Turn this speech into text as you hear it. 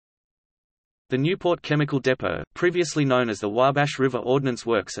The Newport Chemical Depot, previously known as the Wabash River Ordnance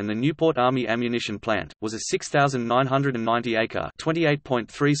Works and the Newport Army Ammunition Plant, was a 6,990-acre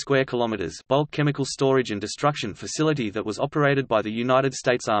 (28.3 square kilometers) bulk chemical storage and destruction facility that was operated by the United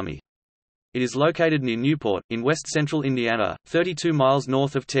States Army. It is located near Newport, in west-central Indiana, 32 miles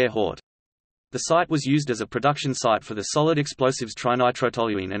north of Terre Haute. The site was used as a production site for the solid explosives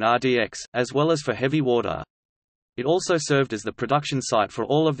trinitrotoluene and RDX, as well as for heavy water. It also served as the production site for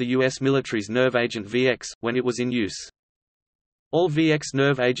all of the U.S. military's nerve agent VX, when it was in use. All VX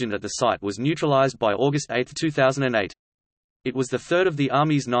nerve agent at the site was neutralized by August 8, 2008. It was the third of the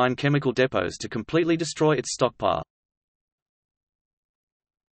Army's 9 chemical depots to completely destroy its stockpile.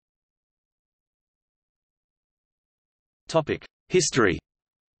 History.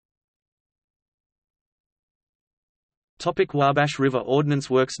 Wabash River Ordnance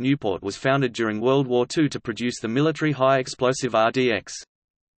Works Newport was founded during World War II to produce the military high-explosive RDX.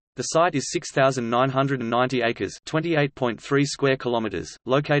 The site is 6,990 acres (28.3 square kilometers),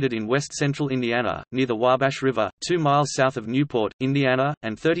 located in west-central Indiana, near the Wabash River, 2 miles south of Newport, Indiana,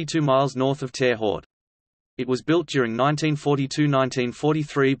 and 32 miles north of Terre Haute. It was built during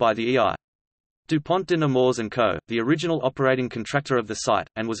 1942–1943 by the E.I. DuPont de Nemours & Co., the original operating contractor of the site,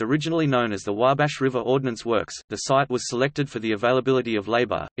 and was originally known as the Wabash River Ordnance Works. The site was selected for the availability of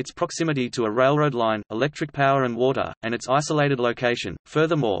labor, its proximity to a railroad line, electric power and water, and its isolated location.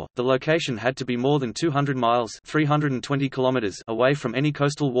 Furthermore, the location had to be more than 200 miles (320 kilometers) away from any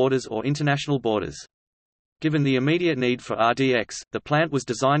coastal waters or international borders. Given the immediate need for RDX, the plant was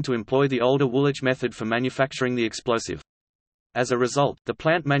designed to employ the older Woolwich method for manufacturing the explosive. As a result, the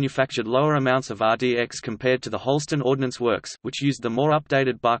plant manufactured lower amounts of RDX compared to the Holston Ordnance Works, which used the more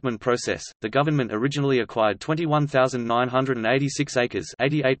updated Bachmann process. The government originally acquired 21,986 acres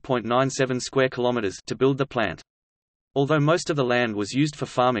 (88.97 square kilometers) to build the plant. Although most of the land was used for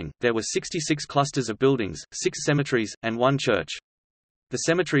farming, there were 66 clusters of buildings, 6 cemeteries, and 1 church. The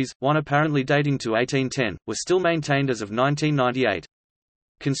cemeteries, one apparently dating to 1810, were still maintained as of 1998.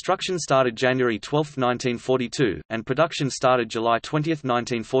 Construction started January 12, 1942, and production started July 20,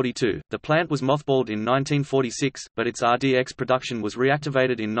 1942. The plant was mothballed in 1946, but its RDX production was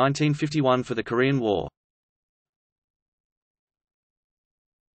reactivated in 1951 for the Korean War.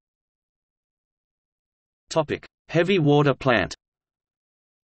 Topic: Heavy water plant.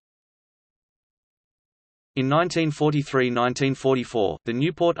 In 1943–1944, the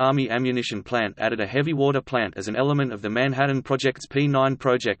Newport Army Ammunition Plant added a heavy water plant as an element of the Manhattan Project's P-9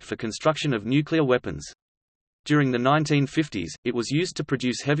 project for construction of nuclear weapons. During the 1950s, it was used to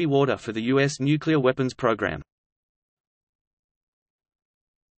produce heavy water for the U.S. nuclear weapons program.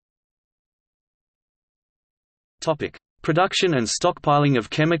 Production and stockpiling of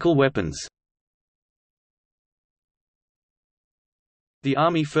chemical weapons. The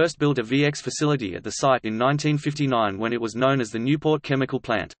Army first built a VX facility at the site in 1959 when it was known as the Newport Chemical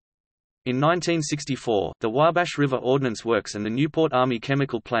Plant. In 1964, the Wabash River Ordnance Works and the Newport Army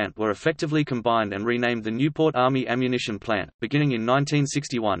Chemical Plant were effectively combined and renamed the Newport Army Ammunition Plant. Beginning in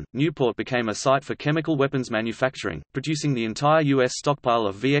 1961, Newport became a site for chemical weapons manufacturing, producing the entire U.S. stockpile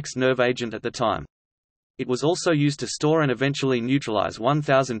of VX nerve agent at the time. It was also used to store and eventually neutralize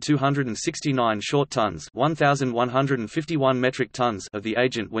 1,269 short tons (1,151 metric tons) of the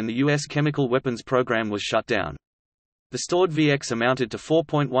agent when the U.S. chemical weapons program was shut down. The stored VX amounted to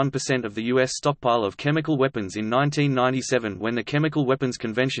 4.1% of the U.S. stockpile of chemical weapons in 1997 when the Chemical Weapons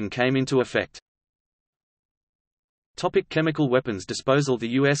Convention came into effect. Chemical weapons disposal.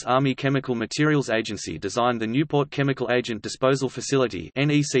 The U.S. Army Chemical Materials Agency designed the Newport Chemical Agent Disposal Facility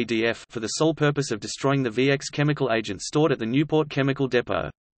for the sole purpose of destroying the VX chemical agent stored at the Newport Chemical Depot.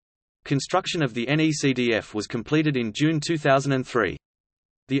 Construction of the NECDF was completed in June 2003.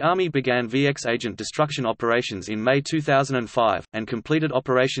 The Army began VX agent destruction operations in May 2005, and completed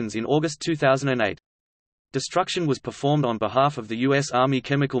operations in August 2008. Destruction was performed on behalf of the U.S. Army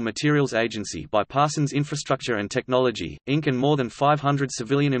Chemical Materials Agency by Parsons Infrastructure and Technology, Inc. and more than 500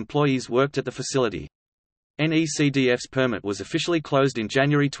 civilian employees worked at the facility. NECDF's permit was officially closed in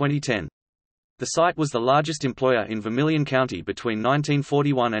January 2010. The site was the largest employer in Vermilion County between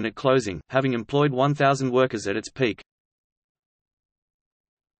 1941 and its closing, having employed 1,000 workers at its peak.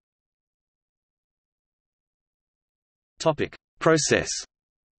 Process.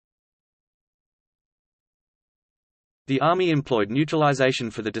 The Army employed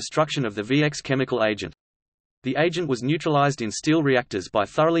neutralization for the destruction of the VX chemical agent. The agent was neutralized in steel reactors by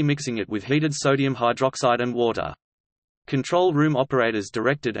thoroughly mixing it with heated sodium hydroxide and water. Control room operators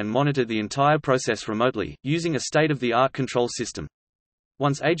directed and monitored the entire process remotely, using a state-of-the-art control system.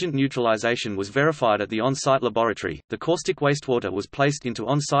 Once agent neutralization was verified at the on-site laboratory, the caustic wastewater was placed into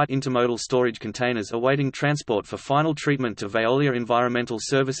on-site intermodal storage containers awaiting transport for final treatment to Veolia Environmental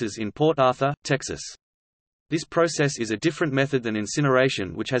Services in Port Arthur, Texas. This process is a different method than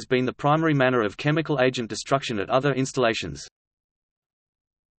incineration, which has been the primary manner of chemical agent destruction at other installations.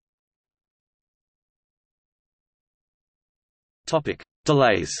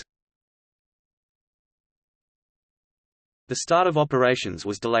 Delays. The start of operations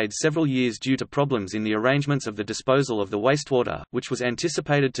was delayed several years due to problems in the arrangements of the disposal of the wastewater, which was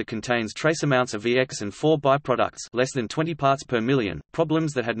anticipated to contain trace amounts of VX and 4 byproducts, less than 20 parts per million,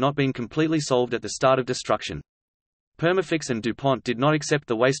 problems that had not been completely solved at the start of destruction. Perma-Fix and DuPont did not accept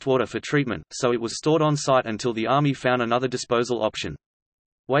the wastewater for treatment, so it was stored on site until the Army found another disposal option.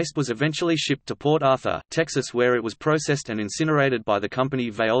 Waste was eventually shipped to Port Arthur, Texas, where it was processed and incinerated by the company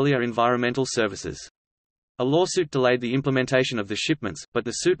Veolia Environmental Services. A lawsuit delayed the implementation of the shipments, but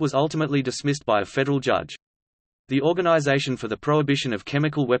the suit was ultimately dismissed by a federal judge. The Organization for the Prohibition of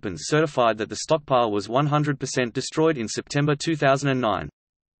Chemical Weapons certified that the stockpile was 100% destroyed in September 2009.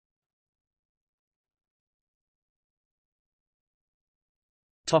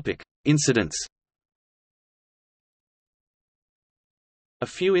 Incidents. A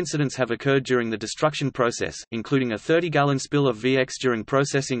few incidents have occurred during the destruction process, including a 30-gallon spill of VX during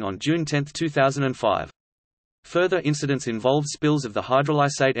processing on June 10, 2005. Further incidents involved spills of the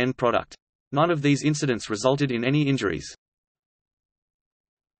hydrolysate end product. None of these incidents resulted in any injuries.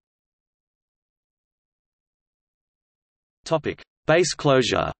 Base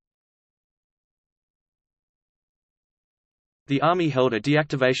closure. The Army held a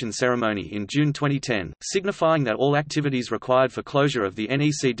deactivation ceremony in June 2010, signifying that all activities required for closure of the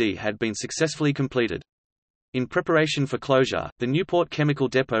NECD had been successfully completed. In preparation for closure, the Newport Chemical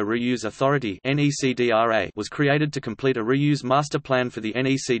Depot Reuse Authority was created to complete a reuse master plan for the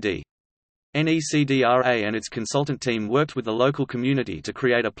NECD. NECDRA and its consultant team worked with the local community to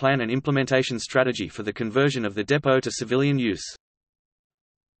create a plan and implementation strategy for the conversion of the depot to civilian use.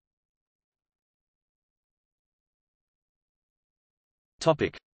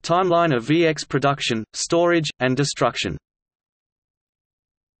 Timeline of VX production, storage, and destruction.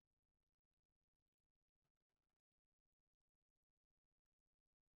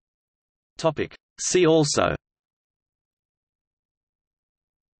 See also: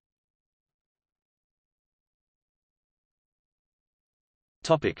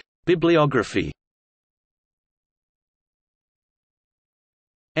 Bibliography.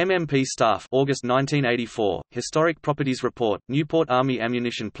 MMP Staff, August 1984, Historic Properties Report, Newport Army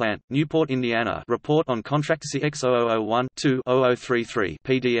Ammunition Plant, Newport, Indiana Report on Contract CX0001-2-0033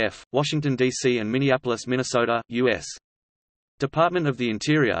 PDF, Washington, D.C. and Minneapolis, Minnesota, U.S. Department of the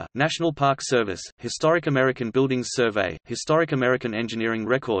Interior, National Park Service, Historic American Buildings Survey, Historic American Engineering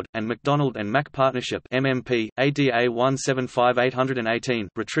Record, and McDonald and Mack Partnership MMP, ADA 175818,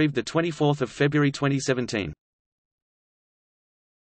 retrieved 24 February 2017.